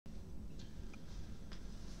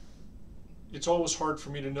It's always hard for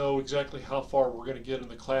me to know exactly how far we're going to get in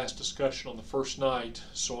the class discussion on the first night,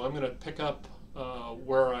 so I'm going to pick up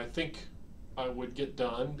where I think I would get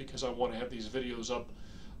done, because I want to have these videos up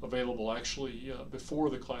available actually before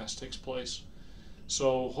the class takes place.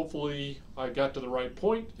 So hopefully I got to the right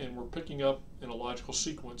point and we're picking up in a logical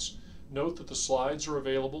sequence. Note that the slides are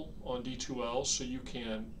available on D2L, so you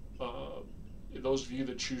can, those of you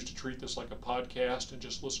that choose to treat this like a podcast and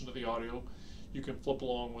just listen to the audio, you can flip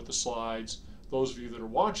along with the slides. Those of you that are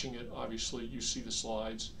watching it, obviously you see the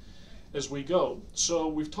slides as we go. So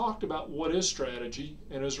we've talked about what is strategy,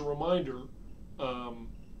 and as a reminder,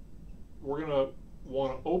 we're going to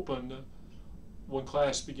want to open when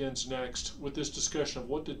class begins next with this discussion of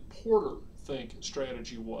what did Porter think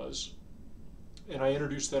strategy was. And I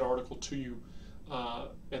introduced that article to you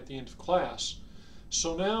at the end of class.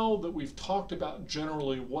 So now that we've talked about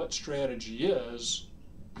generally what strategy is,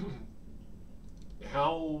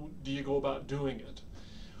 how do you go about doing it?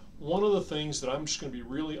 One of the things that I'm just going to be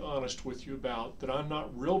really honest with you about that I'm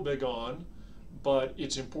not real big on, but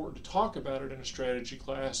it's important to talk about it in a strategy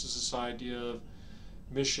class, is this idea of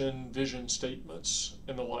mission, vision statements,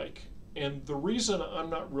 and the like. And the reason I'm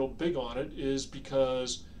not real big on it is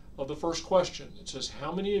because of the first question. It says,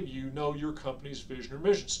 how many of you know your company's vision or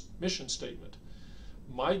mission statement?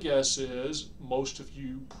 My guess is most of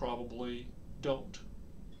you probably don't.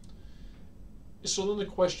 So then the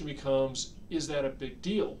question becomes, is that a big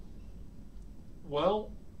deal? Well,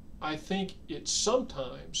 I think it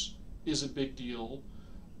sometimes is a big deal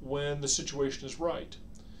when the situation is right.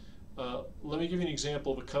 Let me give you an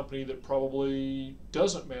example of a company that probably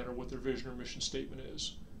doesn't matter what their vision or mission statement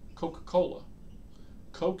is. Coca-Cola.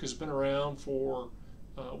 Coke has been around for,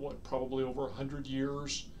 probably over 100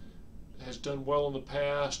 years, has done well in the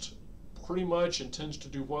past, pretty much intends to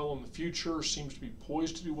do well in the future, seems to be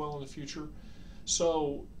poised to do well in the future.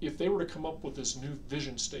 So if they were to come up with this new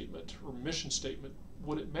vision statement or mission statement,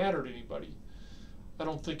 would it matter to anybody? I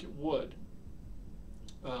don't think it would.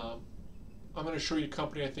 I'm going to show you a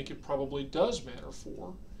company I think it probably does matter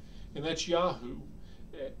for, and that's Yahoo.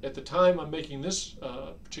 At the time I'm making this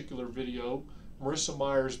particular video, Marissa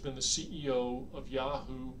Mayer has been the CEO of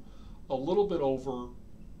Yahoo a little bit over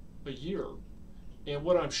a year. And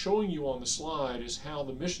what I'm showing you on the slide is how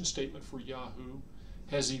the mission statement for Yahoo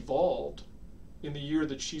has evolved in the year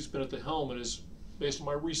that she's been at the helm, and is, based on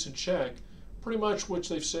my recent check, pretty much what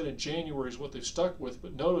they've said in January is what they've stuck with.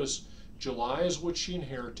 But notice, July is what she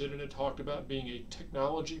inherited, and it talked about being a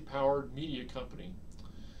technology-powered media company.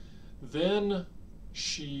 Then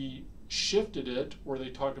she shifted it where they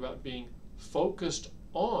talked about being focused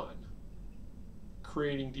on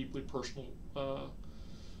creating deeply personal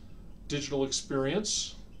digital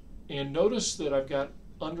experience. And notice that I've got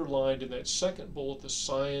underlined in that second bullet the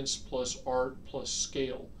science plus art plus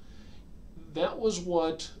scale. That was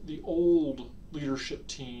what the old leadership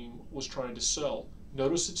team was trying to sell.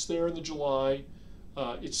 Notice it's there in the July.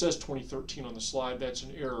 It says 2013 on the slide. That's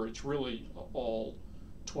an error. It's really all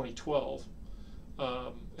 2012.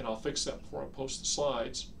 And I'll fix that before I post the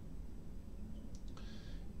slides.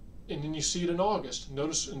 And then you see it in August.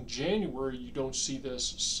 Notice in January you don't see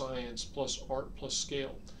this science plus art plus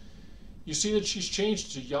scale. You see that she's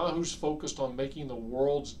changed to Yahoo's focused on making the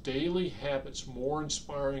world's daily habits more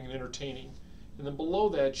inspiring and entertaining. And then below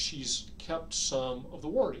that she's kept some of the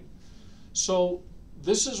wording. So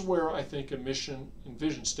this is where I think a mission and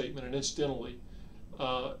vision statement, and incidentally,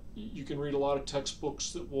 you can read a lot of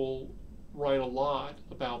textbooks that will write a lot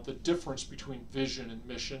about the difference between vision and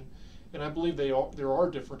mission. And I believe there are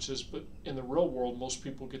differences, but in the real world, most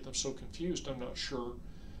people get them so confused, I'm not sure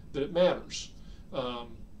that it matters.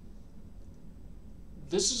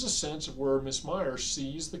 This is a sense of where Ms. Meyer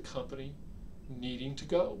sees the company needing to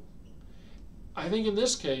go. I think in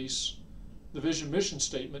this case, the vision mission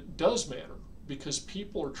statement does matter, because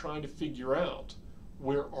people are trying to figure out,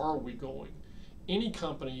 where are we going? Any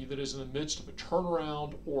company that is in the midst of a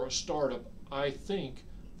turnaround or a startup, I think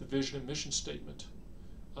the vision and mission statement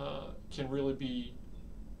can really be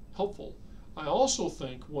helpful. I also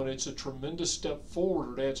think when it's a tremendous step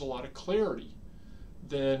forward, it adds a lot of clarity,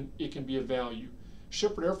 then it can be of value.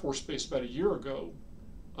 Shepherd Air Force Base about a year ago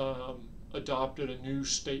adopted a new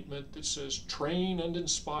statement that says train and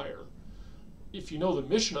inspire. If you know the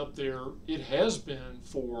mission up there, it has been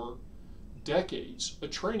for decades a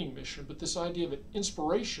training mission, but this idea of an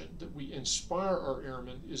inspiration, that we inspire our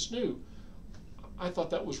airmen, is new. I thought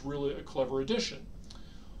that was really a clever addition.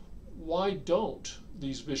 Why don't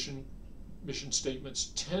these mission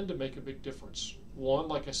statements tend to make a big difference? One,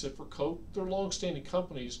 like I said, for Coke, they're long-standing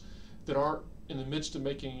companies that aren't in the midst of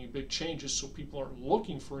making any big changes, so people aren't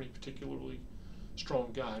looking for any particularly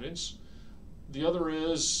strong guidance. The other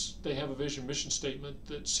is they have a vision mission statement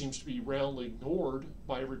that seems to be roundly ignored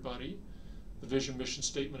by everybody. The vision mission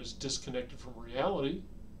statement is disconnected from reality.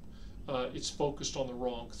 It's focused on the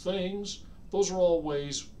wrong things. Those are all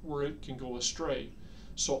ways where it can go astray.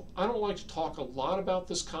 So I don't like to talk a lot about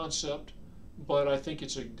this concept, but I think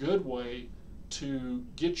it's a good way to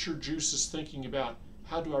get your juices thinking about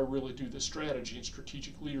how do I really do this strategy and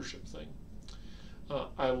strategic leadership thing.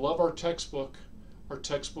 I love our textbook. Our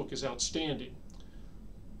textbook is outstanding.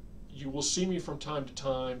 You will see me from time to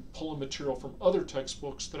time pulling material from other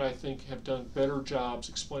textbooks that I think have done better jobs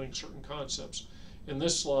explaining certain concepts. And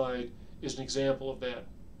this slide is an example of that.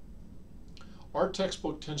 Our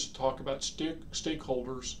textbook tends to talk about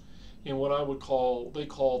stakeholders in what I would call, they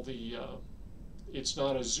call it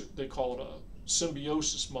a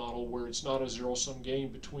symbiosis model, where it's not a zero-sum game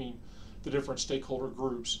between the different stakeholder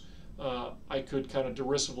groups. I could kind of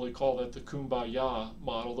derisively call that the kumbaya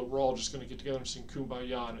model, that we're all just going to get together and sing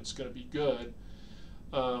kumbaya and it's going to be good.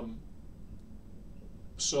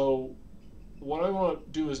 So what I want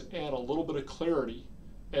to do is add a little bit of clarity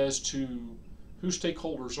as to who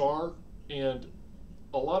stakeholders are, and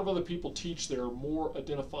a lot of other people teach there are more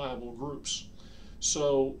identifiable groups.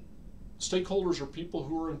 So stakeholders are people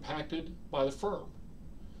who are impacted by the firm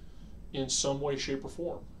in some way, shape, or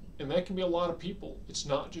form. And that can be a lot of people. It's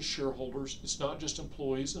not just shareholders, it's not just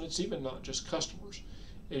employees, and it's even not just customers,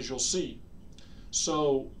 as you'll see.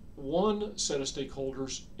 So one set of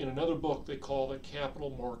stakeholders, in another book they call the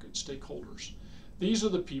capital market stakeholders. These are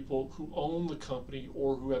the people who own the company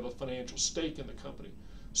or who have a financial stake in the company.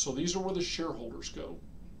 So these are where the shareholders go.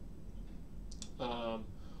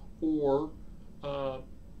 Or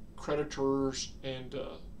creditors and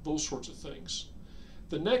those sorts of things.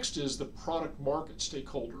 The next is the product market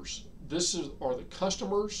stakeholders. Are the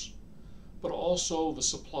customers, but also the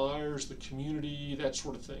suppliers, the community, that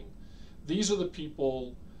sort of thing. These are the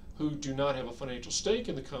people who do not have a financial stake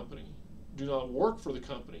in the company, do not work for the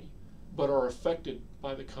company, but are affected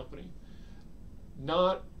by the company.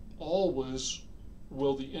 Not always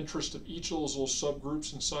will the interest of each of those little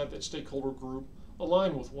subgroups inside that stakeholder group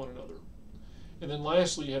align with one another. And then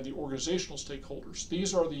lastly, you have the organizational stakeholders.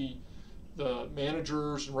 These are the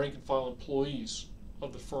managers and rank and file employees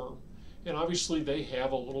of the firm. And obviously they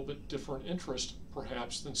have a little bit different interest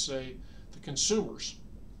perhaps than, say, the consumers.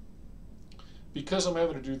 Because I'm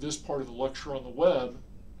having to do this part of the lecture on the web,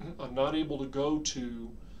 I'm not able to go to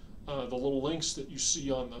the little links that you see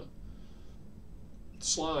on the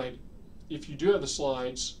slide. If you do have the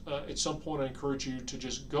slides, at some point I encourage you to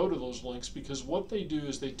just go to those links, because what they do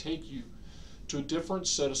is they take you to a different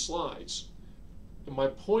set of slides. And my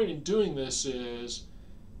point in doing this is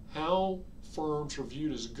how firms are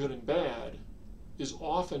viewed as good and bad is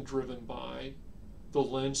often driven by the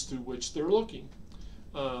lens through which they're looking.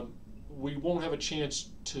 We won't have a chance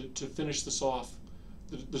to finish this off,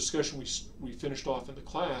 the discussion we finished off in the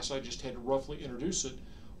class. I just had to roughly introduce it.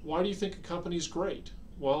 Why do you think a company is great?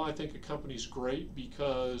 Well, I think a company is great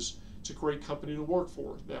because it's a great company to work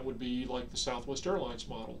for. That would be like the Southwest Airlines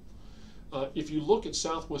model. If you look at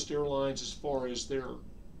Southwest Airlines as far as their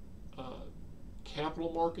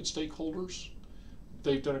capital market stakeholders,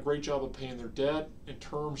 they've done a great job of paying their debt. In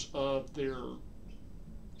terms of their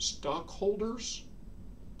stockholders,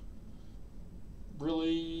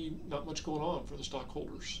 really not much going on for the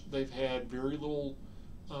stockholders. They've had very little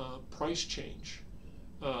price change.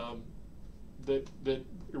 That it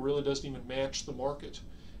really doesn't even match the market.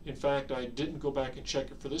 In fact, I didn't go back and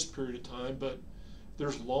check it for this period of time, but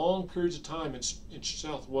there's long periods of time in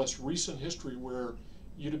Southwest recent history where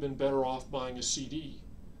you'd have been better off buying a CD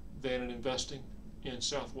than in investing in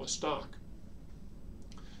Southwest stock.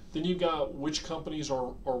 Then you've got which companies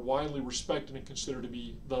are widely respected and considered to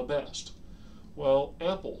be the best. Well,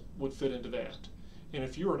 Apple would fit into that. And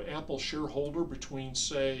if you're an Apple shareholder between,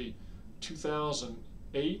 say,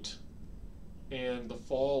 2008 and the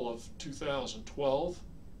fall of 2012,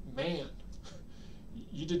 man,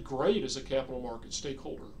 you did great as a capital market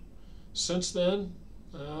stakeholder. Since then,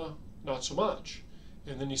 not so much.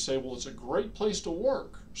 And then you say, well, it's a great place to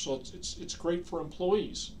work, so it's great for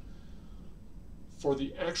employees. For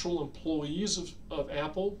the actual employees of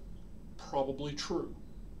Apple, probably true.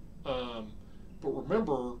 But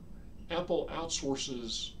remember, Apple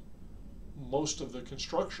outsources most of the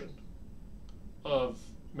construction of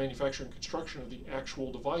manufacturing construction of the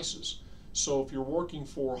actual devices. So if you're working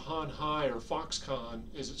for Hanhai or Foxconn,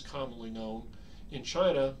 as it's commonly known, in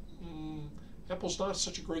China, Apple's not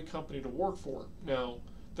such a great company to work for. Now,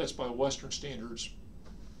 that's by Western standards.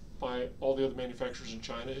 By all the other manufacturers in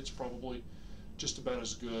China, it's probably just about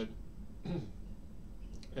as good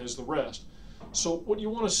as the rest. So what you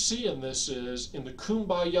want to see in this is, in the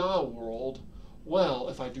kumbaya world, well,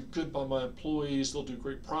 if I do good by my employees, they'll do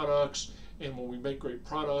great products, and when we make great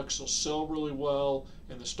products, they'll sell really well,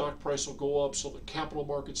 and the stock price will go up, so the capital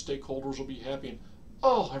market stakeholders will be happy, and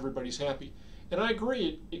oh, everybody's happy. And I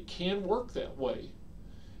agree, it can work that way.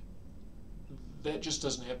 That just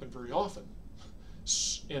doesn't happen very often.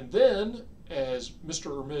 And then, as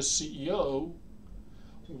Mr. or Ms. CEO,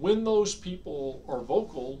 when those people are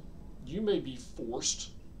vocal, you may be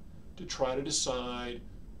forced to try to decide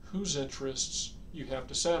whose interests you have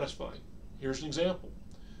to satisfy. Here's an example.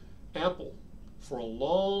 Apple, for a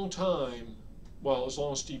long time, well, as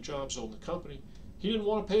long as Steve Jobs owned the company, he didn't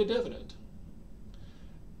want to pay a dividend.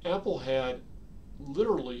 Apple had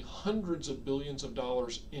literally hundreds of billions of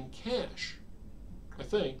dollars in cash. I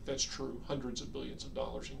think that's true, hundreds of billions of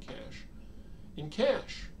dollars in cash. In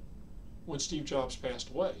cash, when Steve Jobs passed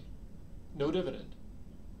away. No dividend.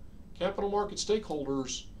 Capital market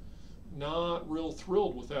stakeholders not real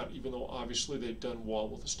thrilled with that, even though obviously they'd done well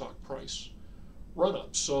with the stock price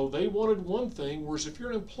run-up. So they wanted one thing, whereas if you're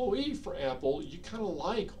an employee for Apple, you kind of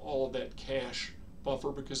like all of that cash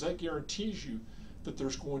buffer because that guarantees you that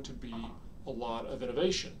there's going to be a lot of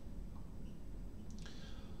innovation.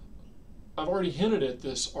 I've already hinted at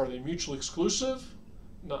this. Are they mutually exclusive?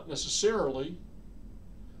 Not necessarily,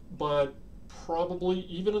 but probably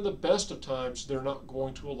even in the best of times, they're not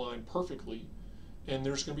going to align perfectly, and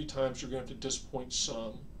there's going to be times you're going to have to disappoint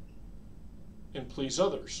some and please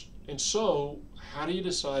others. And so, how do you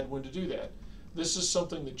decide when to do that? This is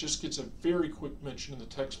something that just gets a very quick mention in the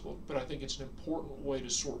textbook, but I think it's an important way to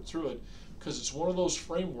sort through it because it's one of those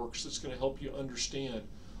frameworks that's going to help you understand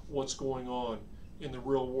what's going on in the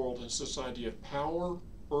real world. And it's this idea of power,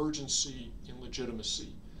 urgency, and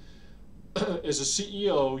legitimacy. As a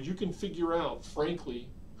CEO, you can figure out, frankly,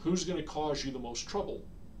 who's going to cause you the most trouble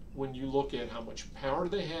when you look at how much power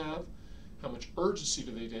do they have, how much urgency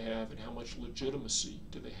do they have, and how much legitimacy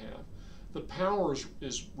do they have. The power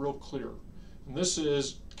is real clear. And this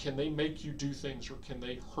is, can they make you do things or can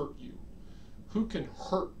they hurt you? Who can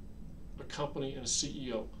hurt a company and a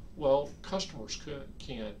CEO? Well, customers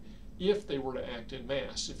can if they were to act en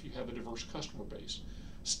masse, if you have a diverse customer base.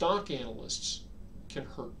 Stock analysts can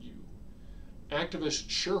hurt you. Activist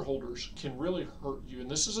shareholders can really hurt you. And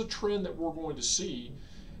this is a trend that we're going to see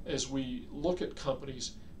as we look at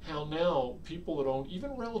companies, how now people that own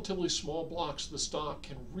even relatively small blocks of the stock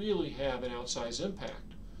can really have an outsized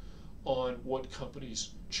impact on what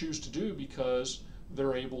companies choose to do because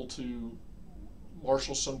they're able to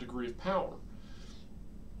marshal some degree of power.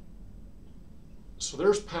 So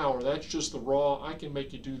there's power. That's just the raw, I can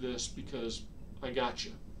make you do this because I got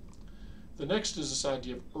you. The next is this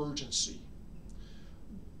idea of urgency.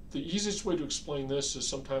 The easiest way to explain this is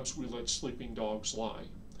sometimes we let sleeping dogs lie.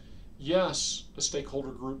 Yes, a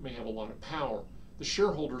stakeholder group may have a lot of power. The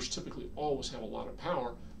shareholders typically always have a lot of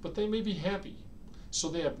power, but they may be happy. So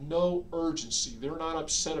they have no urgency. They're not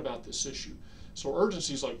upset about this issue. So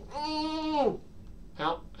urgency is like, oh,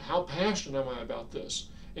 how passionate am I about this?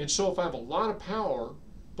 And so if I have a lot of power,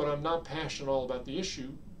 but I'm not passionate at all about the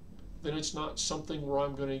issue, then it's not something where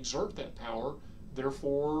I'm going to exert that power.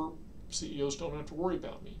 Therefore, CEOs don't have to worry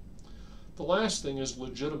about me. The last thing is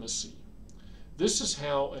legitimacy. This is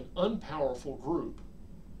how an unpowerful group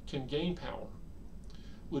can gain power.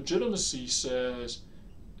 Legitimacy says,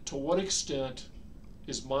 to what extent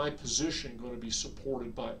is my position going to be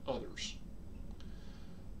supported by others?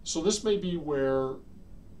 So this may be where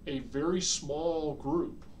a very small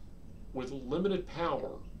group with limited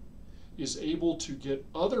power is able to get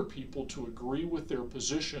other people to agree with their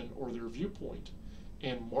position or their viewpoint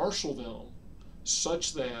and marshal them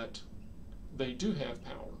such that they do have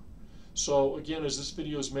power. So again, as this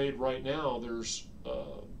video is made right now, there's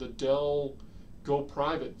the Dell go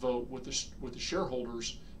private vote with the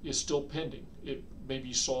shareholders is still pending. It may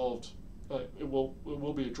be solved. It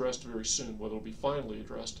will be addressed very soon. Whether it'll be finally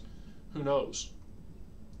addressed, who knows?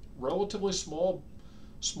 Relatively small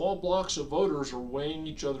blocks of voters are weighing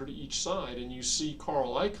each other to each side, and you see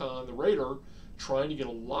Carl Icahn, the raider, trying to get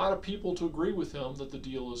a lot of people to agree with him that the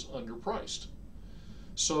deal is underpriced.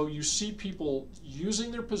 So you see people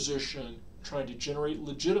using their position, trying to generate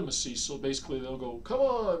legitimacy, so basically they'll go, come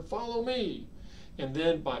on, follow me. And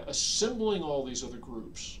then by assembling all these other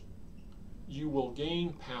groups, you will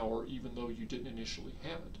gain power even though you didn't initially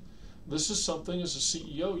have it. This is something as a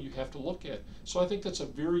CEO you have to look at. So I think that's a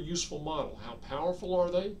very useful model. How powerful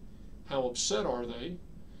are they? How upset are they?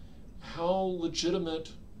 How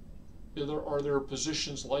legitimate are their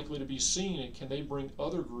positions likely to be seen, and can they bring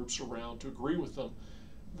other groups around to agree with them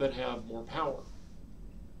that have more power?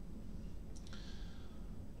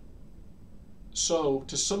 So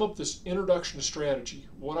to sum up this introduction to strategy,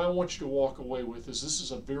 what I want you to walk away with is this is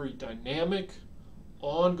a very dynamic,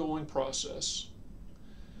 ongoing process.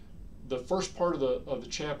 The first part of the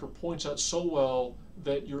chapter points out so well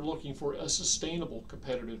that you're looking for a sustainable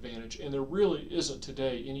competitive advantage, and there really isn't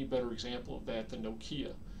today any better example of that than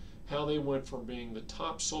Nokia. How they went from being the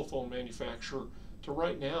top cell phone manufacturer to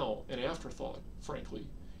right now an afterthought, frankly,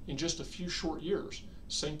 in just a few short years.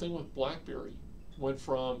 Same thing with BlackBerry. Went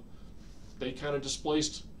from, they kind of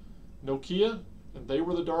displaced Nokia, and they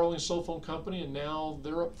were the darling cell phone company, and now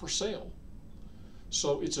they're up for sale.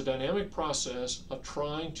 So it's a dynamic process of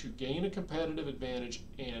trying to gain a competitive advantage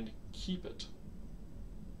and keep it.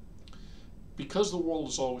 Because the world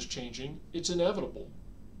is always changing, it's inevitable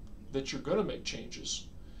that you're going to make changes.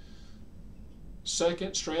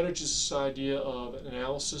 Second, strategy is this idea of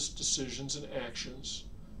analysis, decisions, and actions.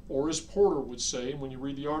 Or as Porter would say, and when you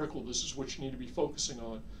read the article, this is what you need to be focusing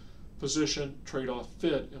on: position, trade-off,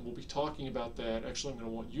 fit. And we'll be talking about that. Actually, I'm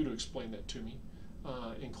going to want you to explain that to me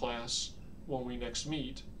in class when we next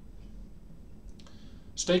meet.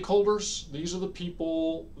 Stakeholders, these are the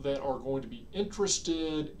people that are going to be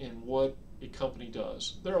interested in what a company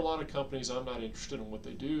does. There are a lot of companies I'm not interested in what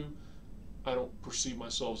they do. I don't perceive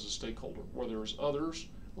myself as a stakeholder, where there's others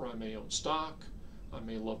where I may own stock, I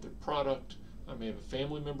may love their product, I may have a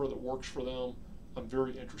family member that works for them. I'm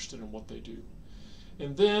very interested in what they do.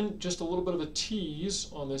 And then just a little bit of a tease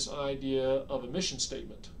on this idea of a mission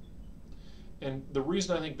statement. And the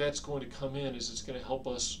reason I think that's going to come in is it's going to help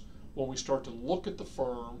us when we start to look at the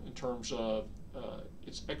firm in terms of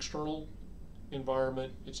its external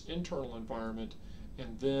environment, its internal environment,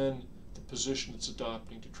 and then the position it's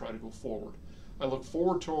adopting to try to go forward. I look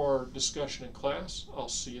forward to our discussion in class. I'll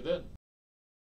see you then.